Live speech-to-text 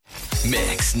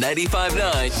Mix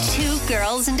 95.9. Two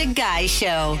girls and a guy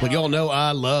show. Well, y'all know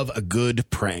I love a good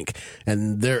prank,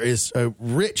 and there is a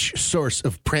rich source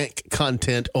of prank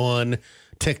content on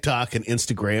TikTok and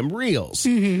Instagram Reels.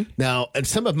 Now, and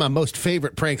some of my most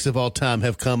favorite pranks of all time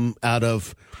have come out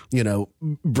of,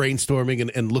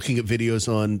 brainstorming and looking at videos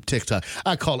on TikTok.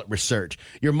 I call it research.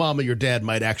 Your mom or your dad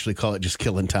might actually call it just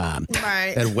killing time,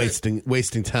 right? And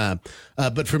wasting time.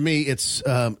 But for me, it's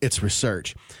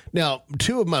research. Now,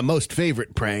 two of my most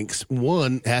favorite pranks.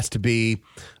 One has to be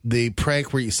the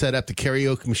prank where you set up the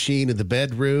karaoke machine in the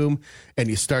bedroom and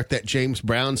you start that James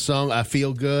Brown song, "I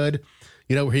Feel Good."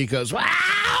 Where he goes, "Wow!"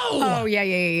 Oh,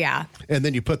 yeah. And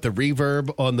then you put the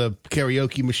reverb on the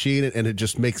karaoke machine, and it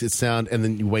just makes it sound, and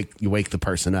then you wake the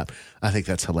person up. I think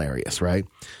that's hilarious, right?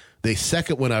 The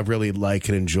second one I really like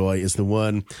and enjoy is the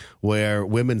one where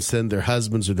women send their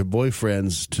husbands or their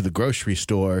boyfriends to the grocery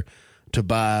store to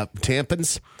buy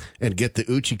tampons and get the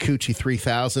Oochie Coochie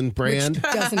 3000 brand.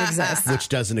 Which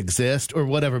doesn't exist, or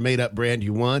whatever made-up brand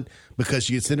you want, because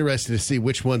it's interesting to see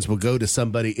which ones will go to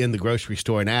somebody in the grocery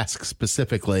store and ask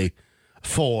specifically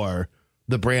for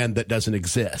the brand that doesn't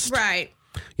exist. Right.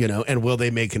 And will they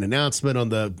make an announcement on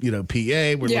the,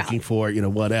 PA? We're looking for,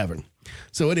 whatever.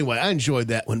 So anyway, I enjoyed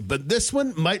that one. But this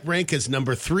one might rank as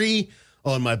number 3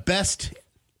 on my best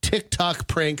TikTok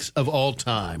pranks of all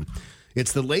time.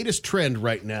 It's the latest trend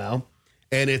right now,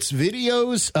 and it's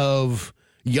videos of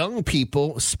young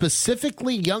people,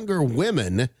 specifically younger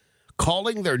women,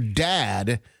 calling their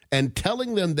dad and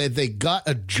telling them that they got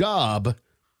a job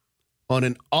on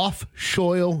an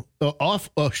offshore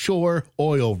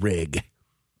oil rig.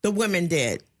 The women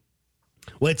did.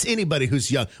 Well, it's anybody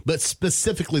who's young, but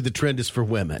specifically the trend is for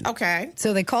women. Okay.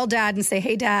 So they call dad and say,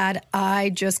 "Hey, Dad, I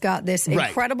just got this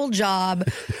incredible job.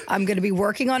 I'm going to be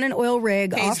working on an oil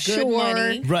rig pays offshore. Good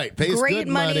money. Right. Pays great good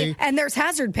money. And there's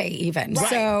hazard pay even. Right.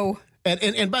 So,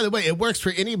 and by the way, it works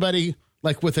for anybody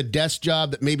like with a desk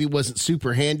job that maybe wasn't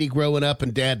super handy growing up,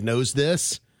 and dad knows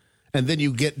this. And then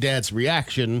you get dad's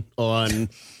reaction on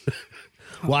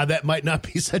why that might not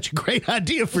be such a great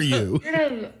idea for you.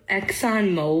 Heard of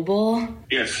Exxon Mobil?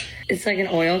 Yes. It's like an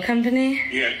oil company.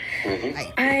 Yeah.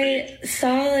 Mm-hmm. I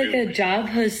saw a job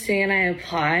posting and I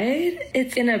applied.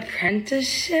 It's an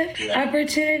apprenticeship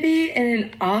opportunity in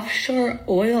an offshore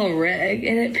oil rig,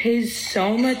 and it pays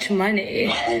so much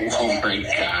money. Oh my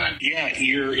God. Yeah,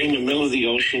 you're in the middle of the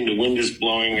ocean. The wind is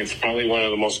blowing. It's probably one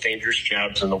of the most dangerous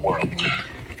jobs in the world.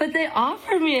 But they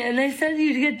offered me it, and they said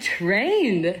you'd get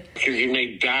trained. Because you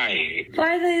may die.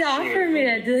 Why did they offer me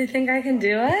it? Do they think I can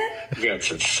do it? That's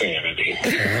insanity.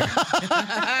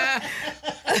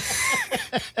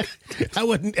 How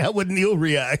would Neil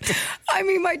react? I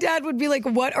mean, my dad would be like,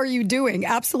 "What are you doing?"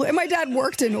 Absolutely. And my dad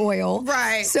worked in oil.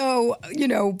 Right. So,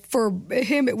 for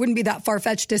him, it wouldn't be that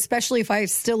far-fetched, especially if I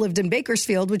still lived in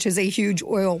Bakersfield, which is a huge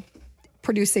oil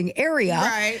producing area.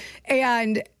 Right.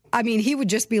 And I mean, he would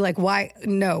just be like, why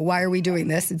are we doing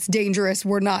this? It's dangerous.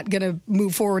 We're not going to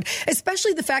move forward.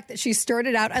 Especially the fact that she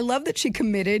started out, I love that she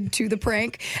committed to the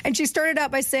prank. And she started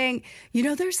out by saying,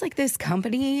 there's this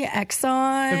company,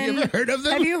 Exxon. Have you ever heard of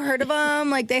them? Have you heard of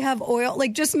them? They have oil,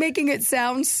 just making it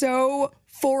sound so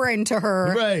foreign to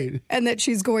her. Right. And that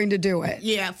she's going to do it.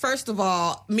 Yeah, first of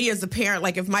all, me as a parent,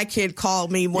 if my kid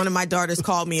called me, one of my daughters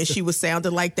called me and she was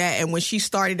sounding like that. And when she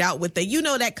started out with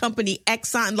that company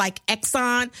Exxon,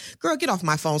 Exxon, girl, get off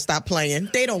my phone, stop playing.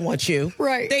 They don't want you.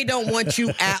 Right. They don't want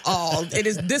you at all.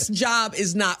 This job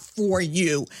is not for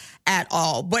you at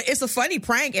all. But it's a funny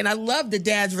prank, and I love the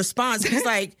dad's response. He's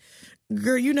like,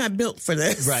 girl, you're not built for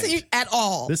this at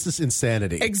all. This is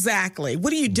insanity. Exactly.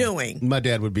 What are you doing? My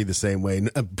dad would be the same way.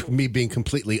 Me being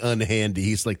completely unhandy,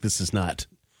 he's like, this is not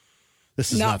the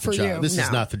job. This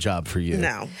is not the job for you.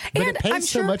 No. But And it pays I'm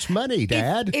so sure much money,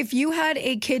 Dad. If you had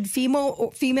a kid,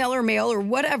 female or male or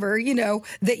whatever,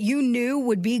 that you knew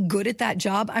would be good at that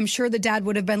job, I'm sure the dad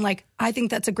would have been like, I think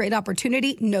that's a great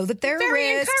opportunity. Know that there are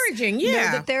Very risks. encouraging, yeah.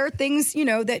 Know that there are things,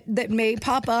 that may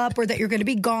pop up or that you're going to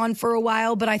be gone for a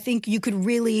while. But I think you could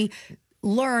really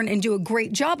learn and do a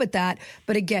great job at that.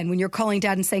 But again, when you're calling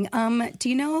dad and saying, do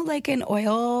you know an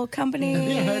oil company? Have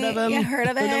you heard of them? You heard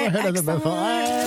of it? I've never heard of them before.